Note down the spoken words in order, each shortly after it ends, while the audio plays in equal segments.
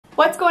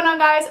What's going on,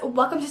 guys?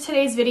 Welcome to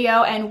today's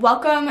video and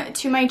welcome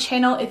to my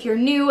channel if you're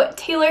new.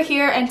 Taylor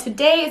here, and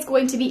today is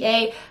going to be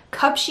a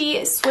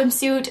CUPSHE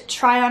swimsuit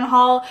try-on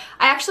haul.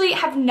 I actually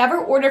have never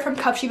ordered from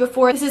CUPSHE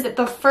before. This is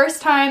the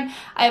first time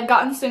I have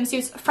gotten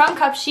swimsuits from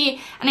CUPSHE,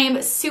 and I am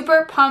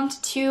super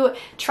pumped to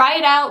try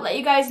it out, let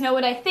you guys know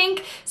what I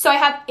think. So I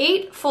have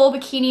 8 full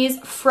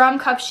bikinis from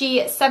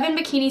CUPSHE, 7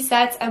 bikini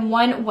sets, and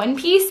 1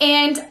 one-piece,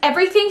 and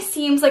everything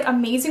seems like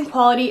amazing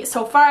quality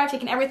so far. I've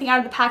taken everything out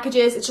of the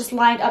packages. It's just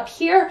lined up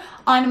here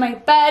on my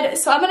bed.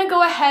 So I'm gonna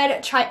go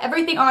ahead, try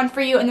everything on for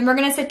you, and then we're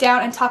gonna sit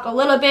down and talk a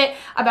little bit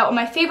about what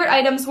my favorite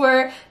items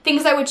were,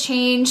 things I would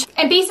change,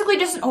 and basically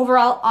just an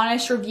overall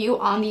honest review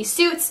on these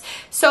suits.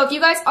 So if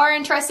you guys are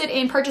interested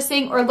in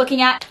purchasing or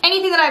looking at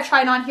anything that I've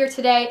tried on here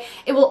today,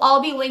 it will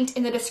all be linked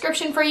in the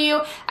description for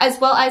you, as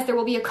well as there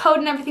will be a code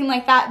and everything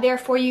like that there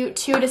for you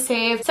to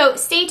save. So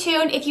stay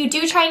tuned. If you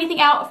do try anything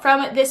out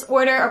from this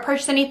order or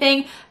purchase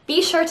anything,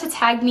 be sure to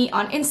tag me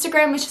on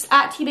Instagram, which is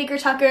at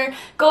tbakertucker.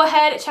 Go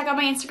ahead, check out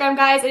my Instagram,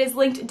 guys. It is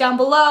linked down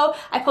below.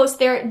 I post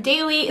there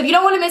daily. If you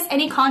don't want to miss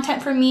any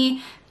content from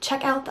me,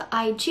 check out the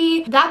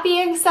IG. That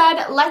being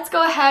said, let's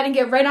go ahead and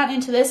get right on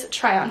into this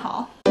try-on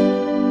haul.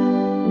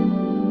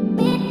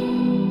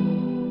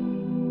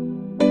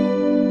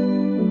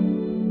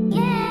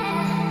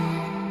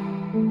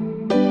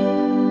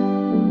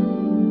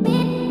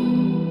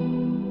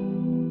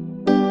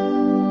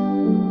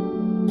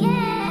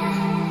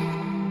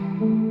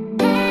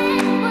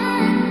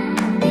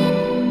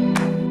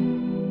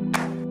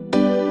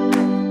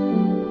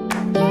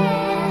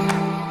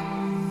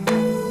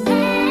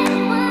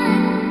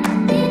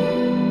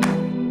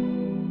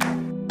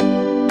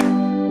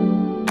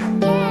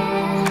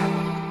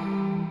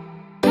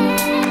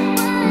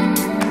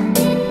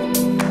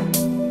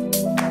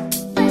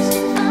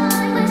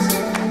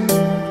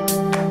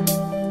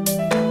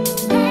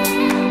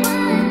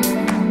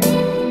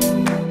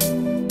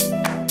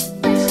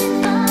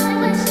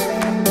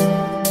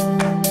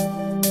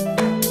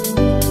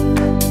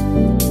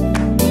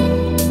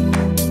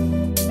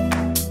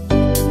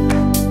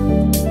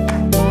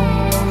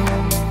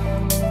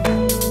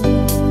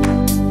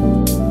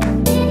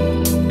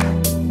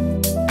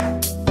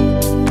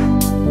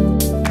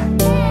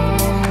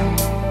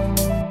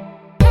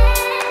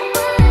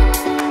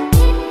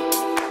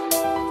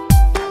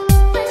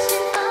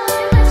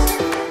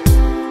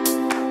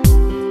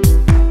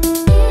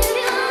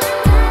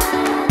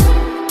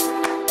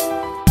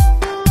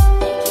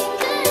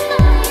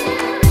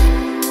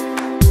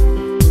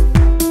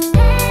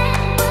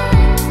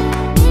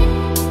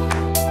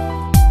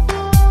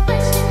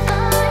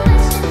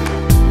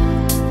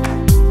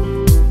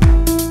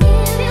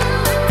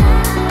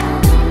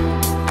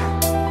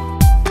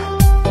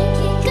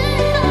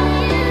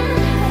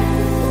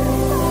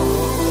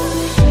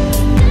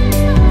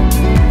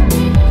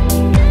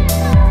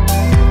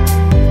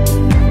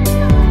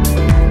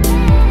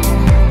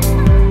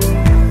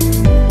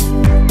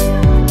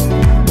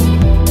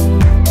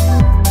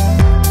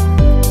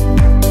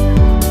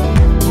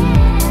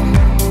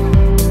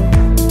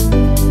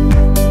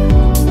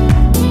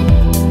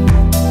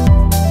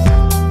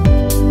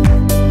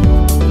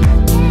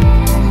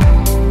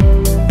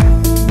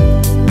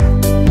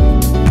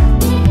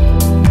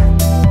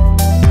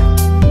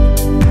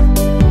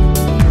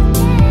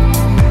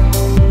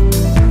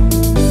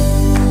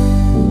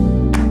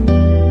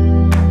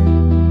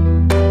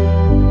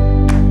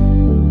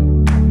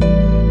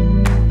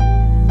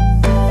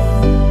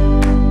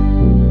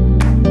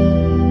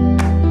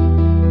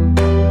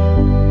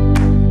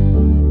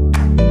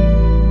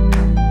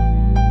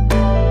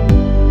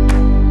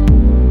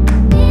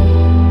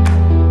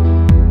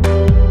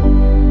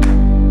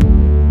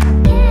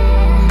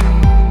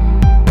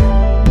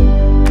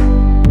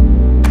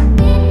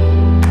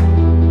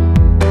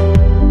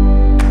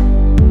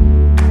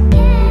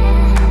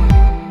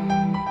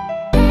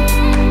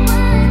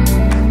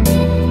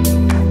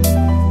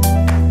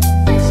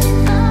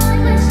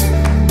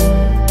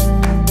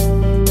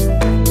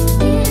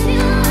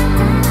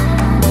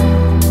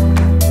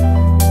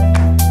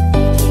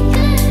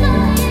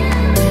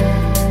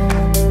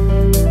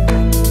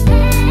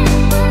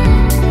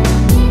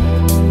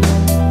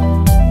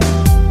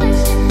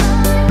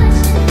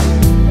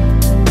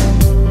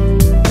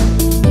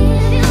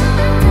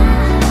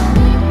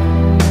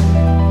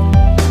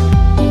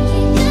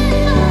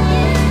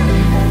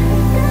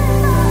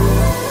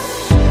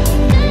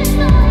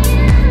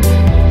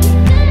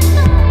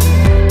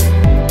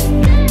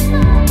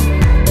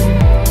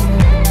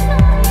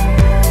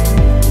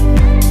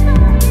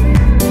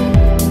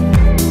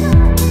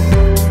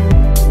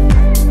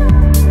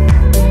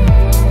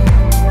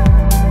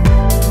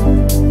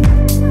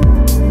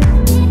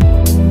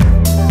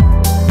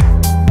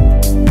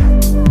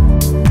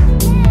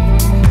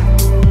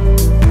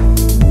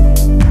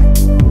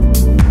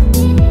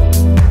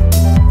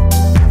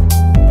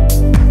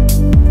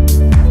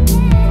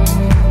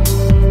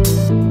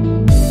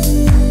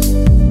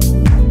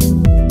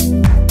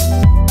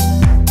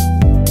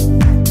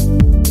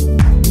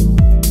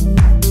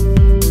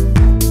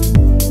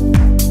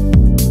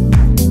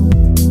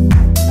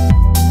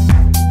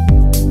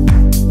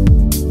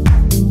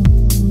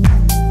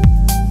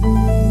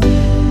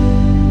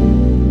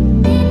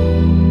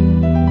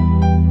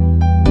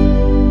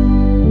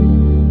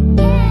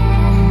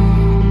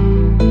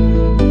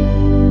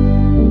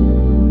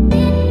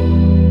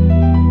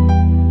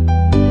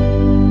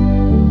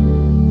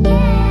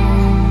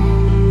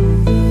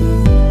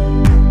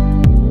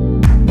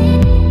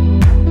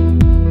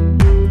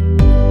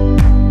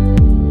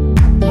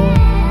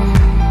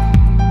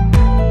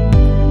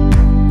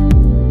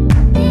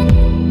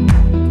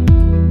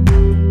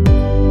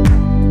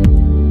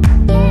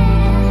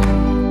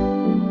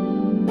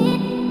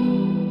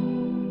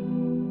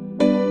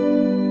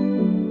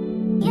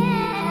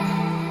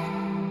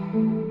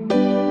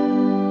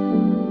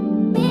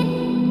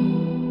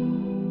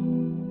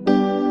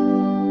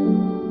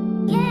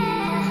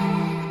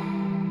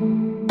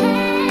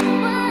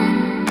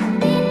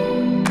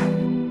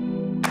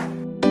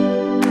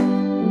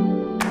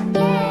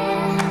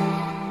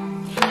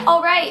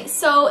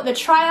 the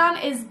try on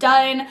is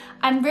done.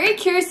 I'm very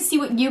curious to see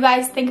what you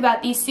guys think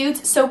about these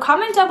suits, so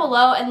comment down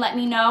below and let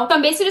me know. So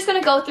I'm basically just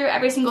gonna go through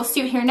every single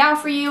suit here now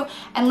for you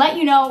and let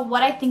you know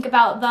what I think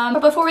about them.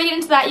 But before we get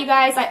into that, you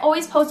guys, I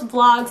always post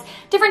vlogs,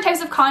 different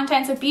types of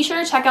content, so be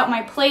sure to check out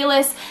my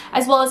playlist,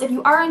 as well as if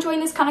you are enjoying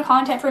this kind of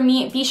content from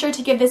me, be sure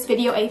to give this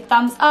video a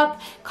thumbs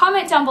up,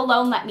 comment down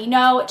below and let me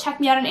know, check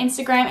me out on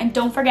Instagram, and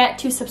don't forget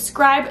to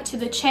subscribe to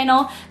the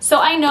channel so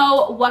I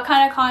know what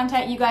kind of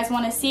content you guys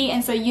want to see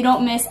and so you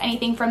don't miss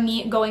anything from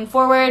me going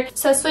forward.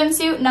 So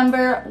swimsuit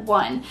number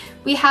 1,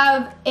 we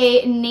have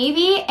a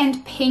navy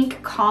and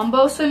pink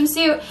combo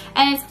swimsuit,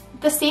 and it's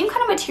the same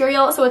kind of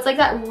material, so it's like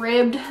that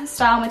ribbed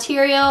style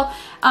material.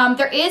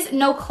 There is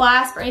no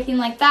clasp or anything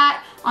like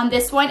that on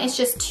this one. It's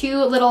just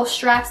 2 little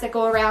straps that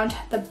go around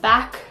the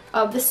back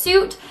of the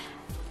suit,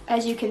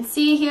 as you can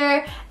see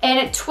here, and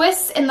it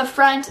twists in the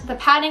front. The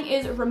padding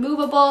is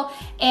removable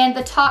and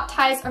the top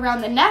ties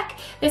around the neck.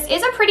 This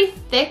is a pretty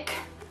thick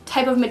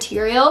type of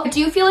material. I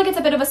do feel like it's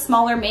a bit of a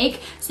smaller make,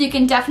 so you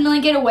can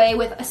definitely get away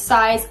with a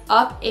size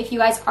up if you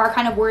guys are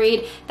kind of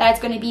worried that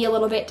it's going to be a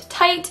little bit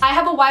tight. I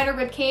have a wider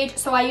rib cage,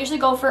 so I usually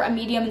go for a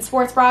medium in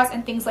sports bras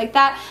and things like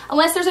that.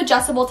 Unless there's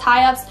adjustable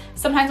tie-ups,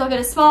 sometimes I'll get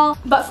a small,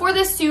 but for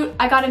this suit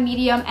I got a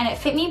medium and it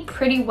fit me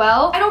pretty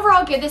well. I'd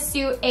overall give this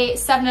suit a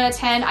 7 out of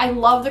 10. I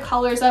love the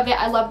colors of it,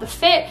 I love the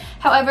fit.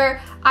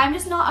 However, I'm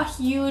just not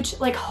a huge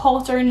like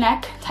halter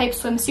neck type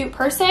swimsuit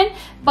person,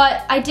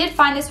 but I did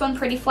find this one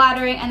pretty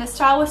flattering and the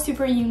style was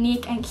super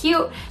unique and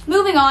cute.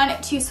 Moving on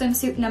to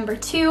swimsuit number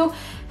 2.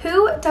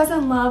 Who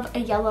doesn't love a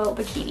yellow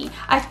bikini?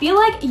 I feel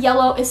like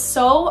yellow is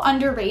so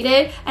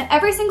underrated, and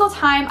every single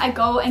time I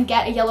go and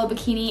get a yellow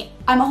bikini,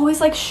 I'm always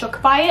like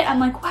shook by it. I'm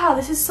like, wow,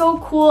 this is so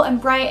cool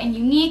and bright and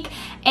unique,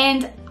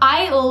 and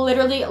I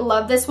literally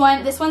love this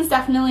one. This one's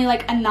definitely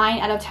like a 9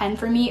 out of 10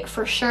 for me,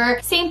 for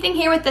sure. Same thing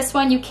here with this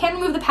one. You can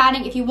remove the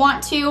padding if you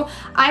want to.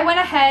 I went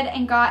ahead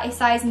and got a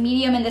size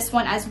medium in this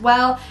one as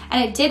well,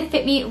 and it did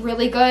fit me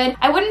really good.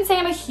 I wouldn't say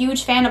I'm a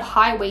huge fan of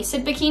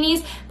high-waisted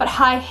bikinis, but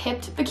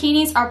high-hipped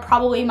bikinis are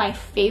probably my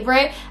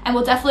favorite, and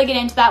we'll definitely get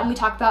into that when we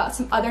talk about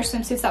some other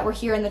swimsuits that were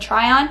here in the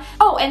try-on.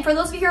 Oh, and for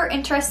those of you who are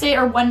interested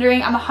or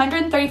wondering, I'm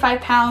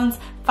 135 pounds,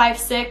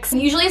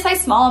 5'6". Usually a size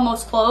small on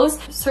most clothes.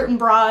 Certain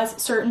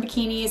bras, certain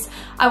bikinis,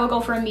 I will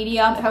go for a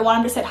medium. If I want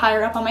them to sit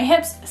higher up on my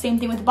hips, same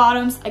thing with the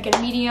bottoms, I get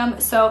a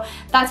medium. So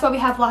that's why we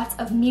have lots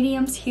of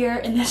mediums here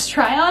in this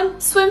try-on.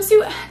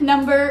 Swimsuit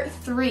number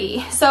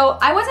 3. So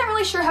I wasn't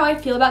really sure how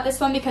I'd feel about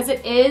this one because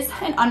it is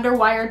an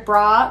underwired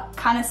bra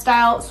kind of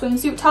style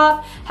swimsuit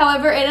top.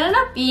 However, it ended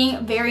up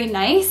being very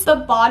nice. The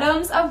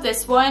bottoms of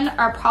this one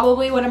are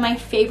probably one of my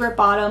favorite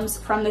bottoms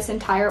from this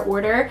entire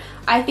order.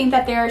 I think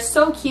that they're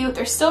so cute.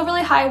 They're still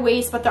really high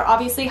waist, but they're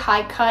obviously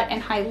high cut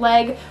and high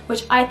leg,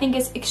 which I think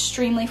is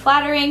extremely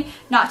flattering.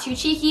 Not too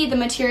cheeky. The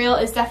material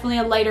is definitely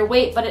a lighter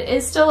weight, but it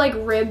is still like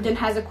ribbed and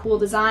has a cool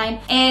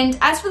design. And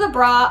as for the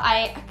bra,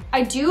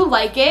 I do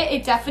like it.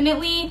 It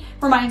definitely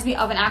reminds me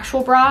of an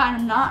actual bra, and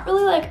I'm not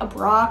really like a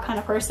bra kind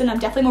of person. I'm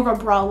definitely more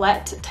of a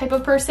bralette type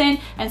of person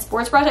and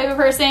sports bra type of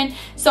person,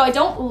 so I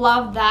don't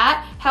love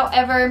that.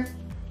 However,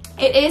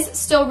 it is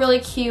still really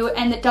cute,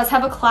 and it does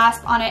have a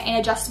clasp on it and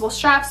adjustable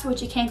straps,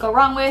 which you can't go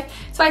wrong with.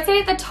 So I'd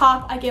say at the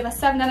top, I give a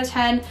 7 out of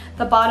 10.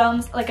 The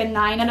bottoms, like a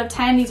 9 out of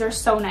 10. These are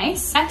so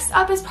nice. Next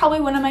up is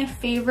probably one of my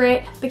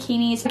favorite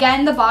bikinis.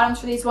 Again, the bottoms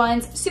for these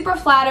ones, super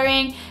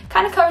flattering,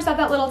 kind of covers up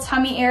that little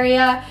tummy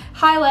area,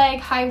 high leg,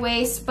 high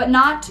waist, but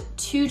not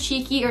too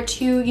cheeky or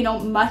too, you know,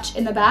 much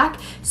in the back.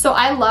 So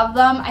I love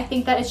them. I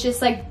think that it's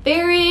just like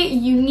very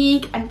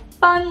unique and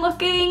fun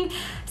looking.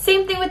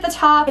 Same thing with the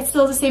top. It's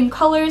still the same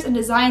colors and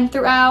design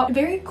throughout.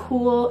 Very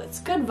cool. It's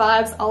good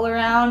vibes all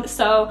around.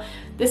 So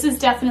this is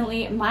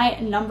definitely my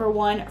number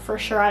 1 for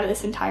sure out of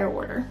this entire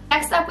order.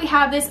 Next up, we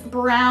have this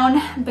brown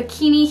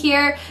bikini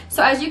here.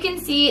 So as you can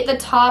see, the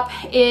top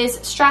is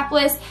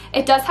strapless.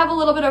 It does have a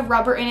little bit of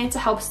rubber in it to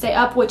help stay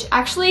up, which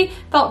actually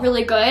felt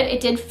really good. It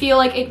did feel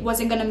like it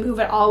wasn't gonna move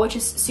at all, which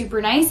is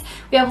super nice.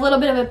 We have a little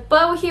bit of a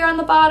bow here on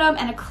the bottom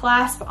and a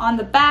clasp on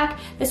the back.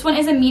 This one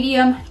is a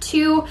medium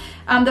too.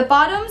 The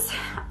bottoms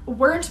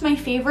weren't my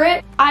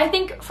favorite. I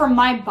think for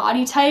my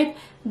body type,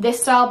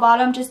 this style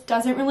bottom just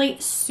doesn't really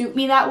suit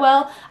me that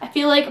well. I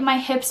feel like my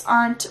hips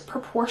aren't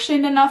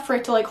proportioned enough for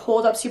it to like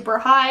hold up super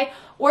high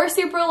or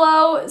super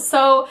low.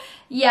 So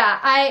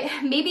yeah,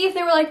 maybe if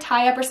they were like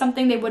tie up or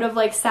something, they would have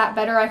like sat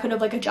better. I could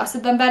have like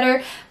adjusted them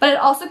better, but it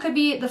also could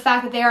be the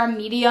fact that they are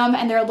medium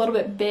and they're a little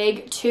bit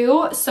big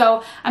too.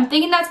 So I'm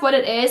thinking that's what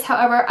it is.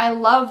 However, I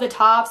love the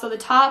top. So the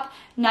top,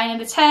 9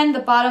 out of 10. The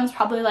bottom's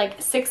probably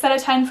like 6 out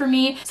of 10 for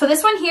me. So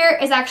this one here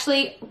is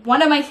actually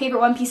one of my favorite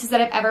one pieces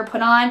that I've ever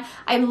put on.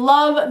 I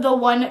love the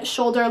one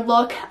shoulder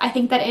look. I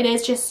think that it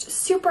is just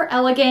super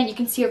elegant. You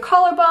can see your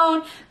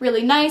collarbone,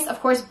 really nice. Of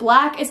course,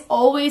 black is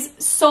always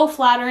so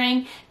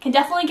flattering. Can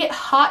definitely get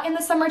hot in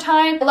the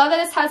summertime. I love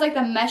that this has like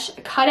the mesh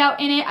cutout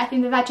in it. I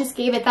think that that just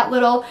gave it that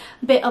little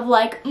bit of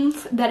like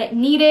oomph that it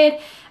needed.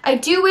 I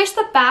do wish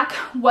the back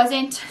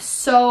wasn't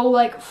so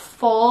like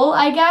full,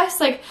 I guess.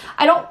 Like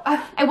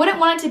I wouldn't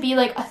want it to be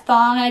like a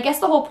thong, and I guess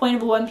the whole point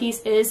of a one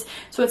piece is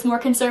so it's more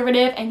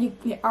conservative and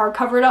you are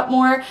covered up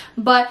more.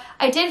 But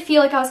I did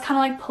feel like I was kind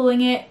of like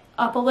pulling it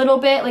up a little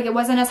bit, like it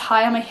wasn't as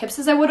high on my hips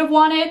as I would have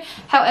wanted.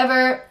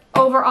 However,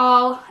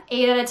 overall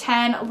 8 out of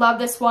 10. Love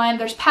this one.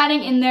 There's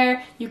padding in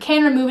there, you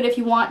can remove it if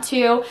you want to,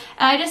 and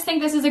I just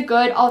think this is a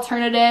good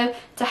alternative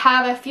to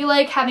have. I feel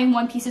like having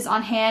one pieces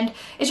on hand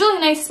is really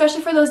nice,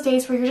 especially for those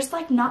days where you're just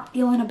like not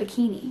feeling a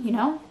bikini, you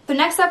know. So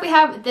next up we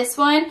have this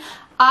one.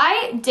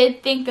 I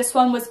did think this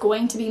one was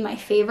going to be my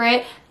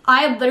favorite.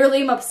 I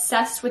literally am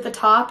obsessed with the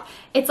top.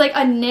 It's like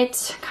a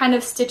knit kind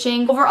of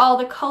stitching. Overall,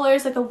 the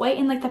colors, like the white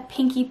and like the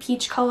pinky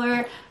peach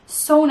color,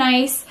 so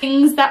nice.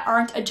 Things that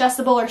aren't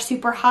adjustable or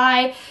super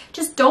high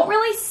just don't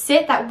really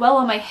sit that well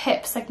on my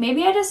hips. Like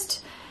maybe I'm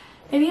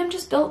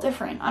just built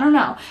different. I don't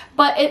know.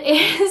 But it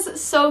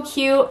is so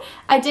cute.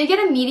 I did get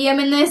a medium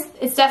in this.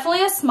 It's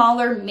definitely a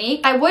smaller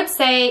make. I would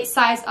say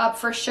size up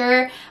for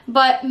sure,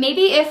 but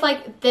maybe if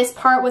like this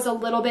part was a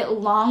little bit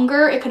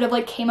longer, it could have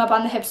like came up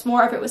on the hips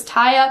more if it was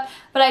tie up.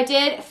 But I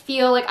did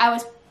feel like I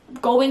was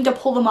going to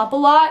pull them up a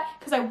lot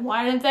because I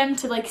wanted them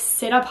to like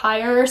sit up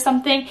higher or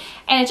something,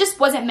 and it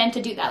just wasn't meant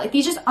to do that. Like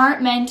these just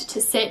aren't meant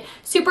to sit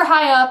super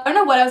high up. I don't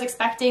know what I was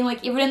expecting.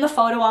 Like even in the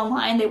photo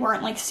online, they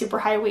weren't like super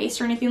high waist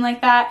or anything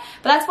like that.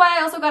 But that's why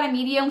I also got a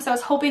medium, so I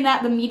was hoping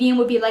that the medium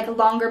would be like a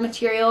longer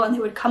material and they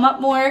would come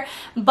up more.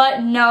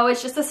 But no,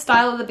 it's just the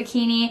style of the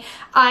bikini.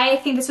 I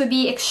think this would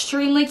be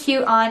extremely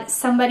cute on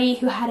somebody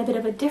who had a bit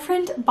of a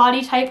different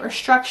body type or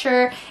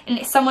structure,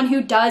 and someone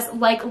who does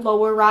like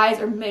lower rise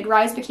or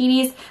mid-rise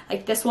bikinis.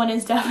 Like this one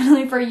is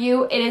definitely for you.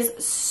 It is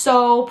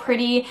so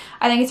pretty.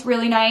 I think it's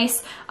really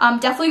nice.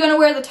 Definitely gonna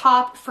wear the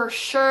top for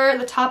sure.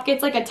 The top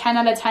gets like a 10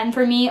 out of 10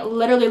 for me.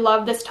 Literally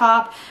love this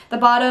top. The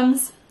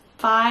bottoms,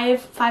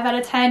 5 out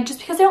of 10, just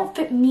because they don't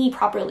fit me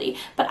properly.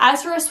 But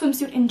as for a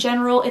swimsuit in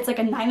general, it's like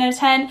a 9 out of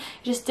 10. It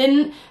just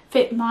didn't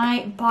fit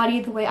my body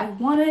the way I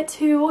wanted it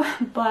to,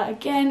 but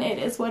again, it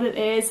is what it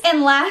is.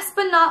 And last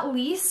but not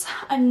least,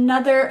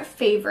 another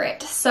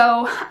favorite.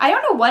 So I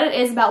don't know what it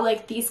is about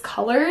like these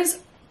colors.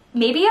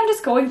 Maybe I'm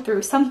just going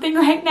through something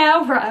right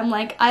now where I'm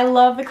like, I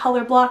love the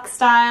color block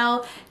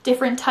style,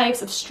 different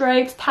types of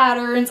stripes,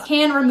 patterns.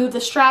 Can remove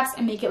the straps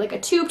and make it like a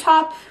tube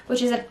top,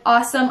 which is an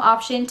awesome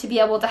option to be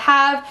able to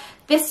have.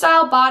 This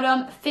style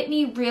bottom fit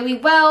me really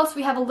well. So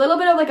we have a little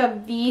bit of like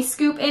a V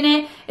scoop in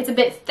it. It's a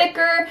bit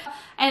thicker,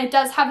 and it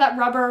does have that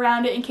rubber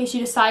around it in case you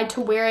decide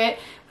to wear it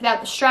without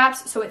the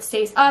straps, so it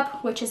stays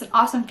up, which is an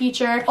awesome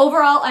feature.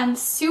 Overall, I'm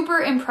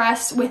super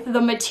impressed with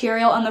the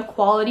material and the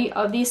quality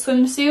of these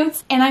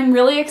swimsuits, and I'm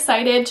really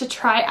excited to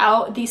try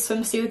out these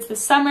swimsuits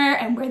this summer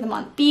and wear them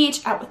on the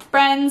beach, out with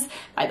friends,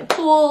 by the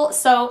pool.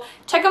 So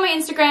check out my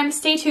Instagram,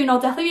 stay tuned. I'll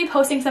definitely be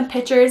posting some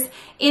pictures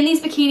in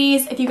these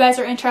bikinis if you guys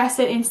are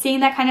interested in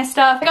seeing that kind of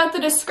stuff. Check out the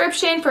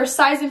description for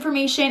size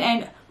information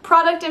and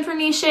product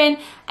information,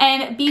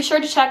 and be sure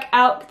to check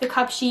out the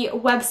CUPSHE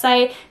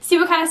website, see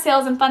what kind of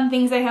sales and fun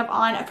things they have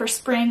on for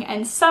spring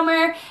and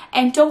summer.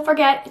 And don't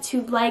forget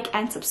to like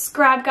and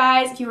subscribe,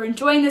 guys, if you are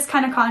enjoying this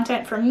kind of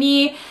content from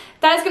me.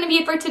 That is going to be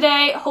it for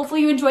today.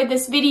 Hopefully you enjoyed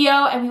this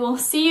video, and we will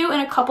see you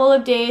in a couple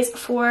of days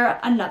for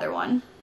another one.